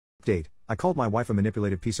Date, I called my wife a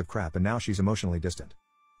manipulative piece of crap and now she's emotionally distant.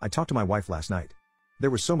 I talked to my wife last night. There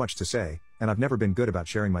was so much to say, and I've never been good about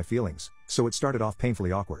sharing my feelings, so it started off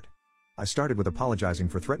painfully awkward. I started with apologizing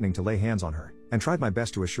for threatening to lay hands on her, and tried my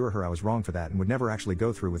best to assure her I was wrong for that and would never actually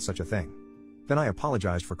go through with such a thing. Then I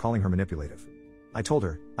apologized for calling her manipulative. I told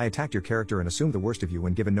her, I attacked your character and assumed the worst of you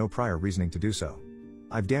when given no prior reasoning to do so.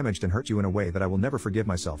 I've damaged and hurt you in a way that I will never forgive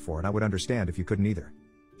myself for, and I would understand if you couldn't either.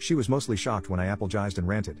 She was mostly shocked when I apologized and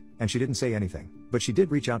ranted, and she didn't say anything, but she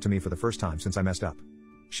did reach out to me for the first time since I messed up.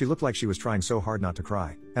 She looked like she was trying so hard not to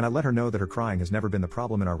cry, and I let her know that her crying has never been the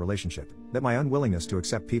problem in our relationship, that my unwillingness to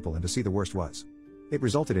accept people and to see the worst was. It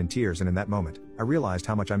resulted in tears, and in that moment, I realized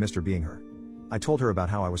how much I missed her being her. I told her about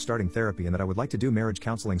how I was starting therapy and that I would like to do marriage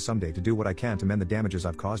counseling someday to do what I can to mend the damages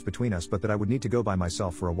I've caused between us, but that I would need to go by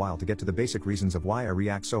myself for a while to get to the basic reasons of why I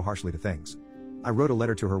react so harshly to things. I wrote a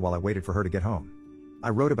letter to her while I waited for her to get home.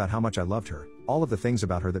 I wrote about how much I loved her, all of the things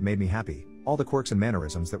about her that made me happy, all the quirks and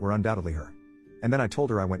mannerisms that were undoubtedly her. And then I told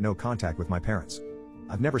her I went no contact with my parents.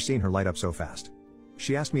 I've never seen her light up so fast.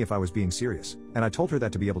 She asked me if I was being serious, and I told her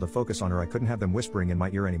that to be able to focus on her I couldn't have them whispering in my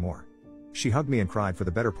ear anymore. She hugged me and cried for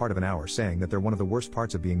the better part of an hour, saying that they're one of the worst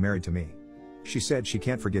parts of being married to me. She said she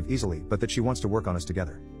can't forgive easily, but that she wants to work on us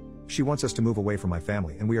together. She wants us to move away from my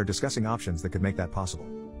family, and we are discussing options that could make that possible.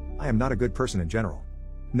 I am not a good person in general.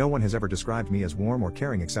 No one has ever described me as warm or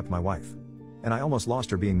caring except my wife. And I almost lost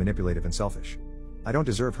her being manipulative and selfish. I don't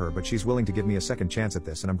deserve her, but she's willing to give me a second chance at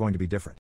this, and I'm going to be different.